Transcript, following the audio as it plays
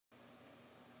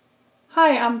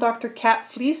Hi, I'm Dr. Kat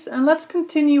Vlies, and let's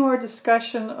continue our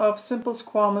discussion of simple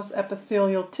squamous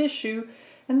epithelial tissue,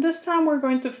 and this time we're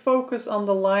going to focus on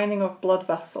the lining of blood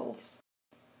vessels.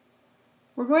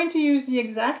 We're going to use the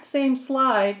exact same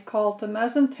slide called the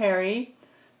mesentery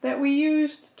that we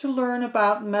used to learn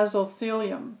about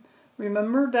mesothelium.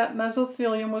 Remember that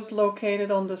mesothelium was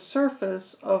located on the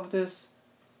surface of this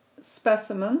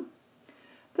specimen.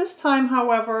 This time,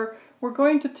 however, we're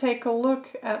going to take a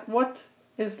look at what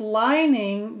is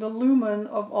lining the lumen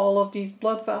of all of these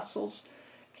blood vessels.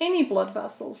 Any blood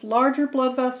vessels, larger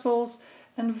blood vessels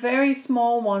and very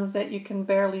small ones that you can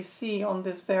barely see on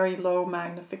this very low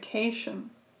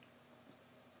magnification.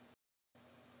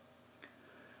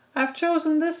 I've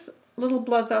chosen this little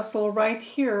blood vessel right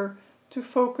here to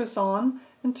focus on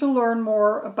and to learn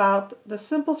more about the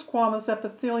simple squamous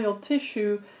epithelial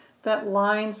tissue that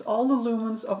lines all the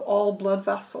lumens of all blood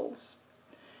vessels.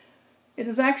 It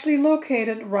is actually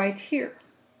located right here.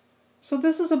 So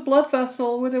this is a blood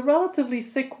vessel with a relatively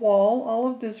thick wall. All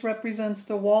of this represents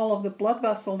the wall of the blood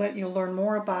vessel that you'll learn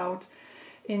more about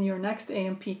in your next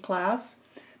A&P class.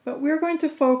 But we're going to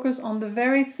focus on the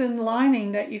very thin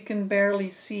lining that you can barely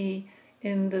see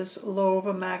in this low of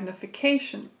a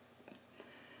magnification.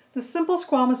 The simple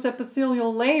squamous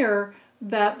epithelial layer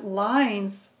that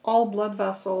lines all blood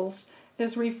vessels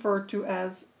is referred to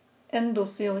as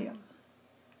endothelium.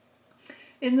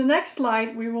 In the next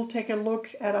slide, we will take a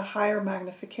look at a higher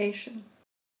magnification.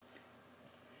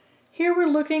 Here we're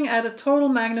looking at a total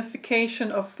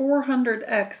magnification of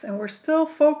 400x, and we're still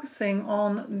focusing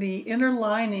on the inner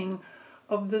lining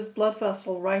of this blood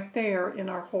vessel right there in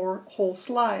our whole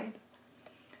slide.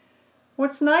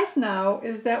 What's nice now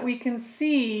is that we can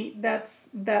see that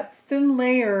thin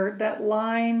layer that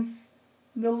lines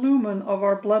the lumen of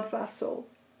our blood vessel.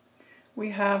 We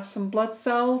have some blood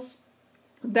cells,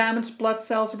 damaged blood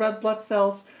cells, red blood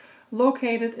cells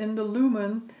located in the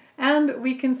lumen, and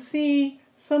we can see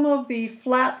some of the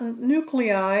flattened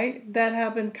nuclei that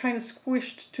have been kind of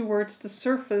squished towards the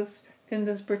surface in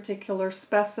this particular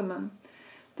specimen.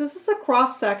 This is a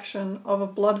cross-section of a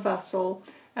blood vessel,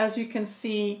 as you can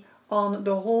see on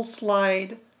the whole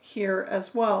slide here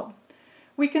as well.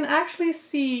 We can actually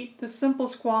see the simple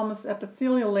squamous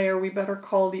epithelial layer, we better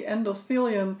call the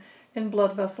endothelium, in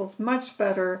blood vessels much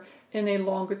better in a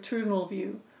longitudinal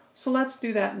view. So let's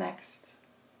do that next.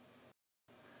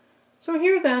 So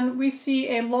here then we see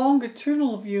a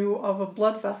longitudinal view of a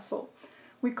blood vessel.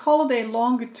 We call it a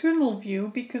longitudinal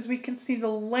view because we can see the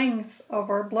length of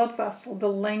our blood vessel,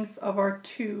 the length of our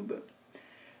tube.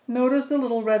 Notice the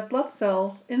little red blood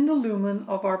cells in the lumen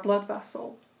of our blood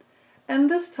vessel. And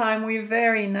this time we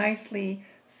very nicely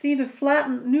see the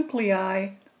flattened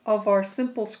nuclei of our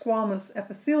simple squamous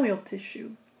epithelial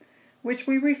tissue, which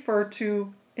we refer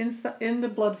to in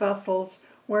the blood vessels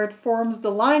where it forms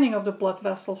the lining of the blood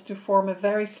vessels to form a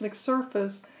very slick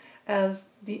surface as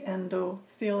the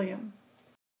endothelium.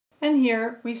 And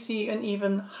here we see an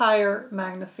even higher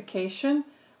magnification.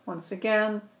 Once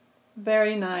again,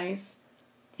 very nice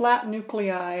flat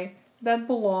nuclei that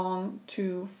belong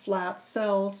to flat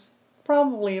cells,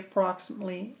 probably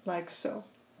approximately like so.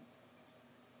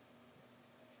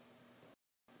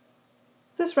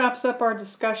 This wraps up our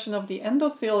discussion of the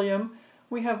endothelium.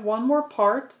 We have one more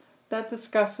part that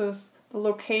discusses the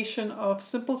location of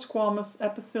simple squamous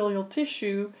epithelial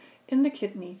tissue in the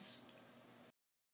kidneys.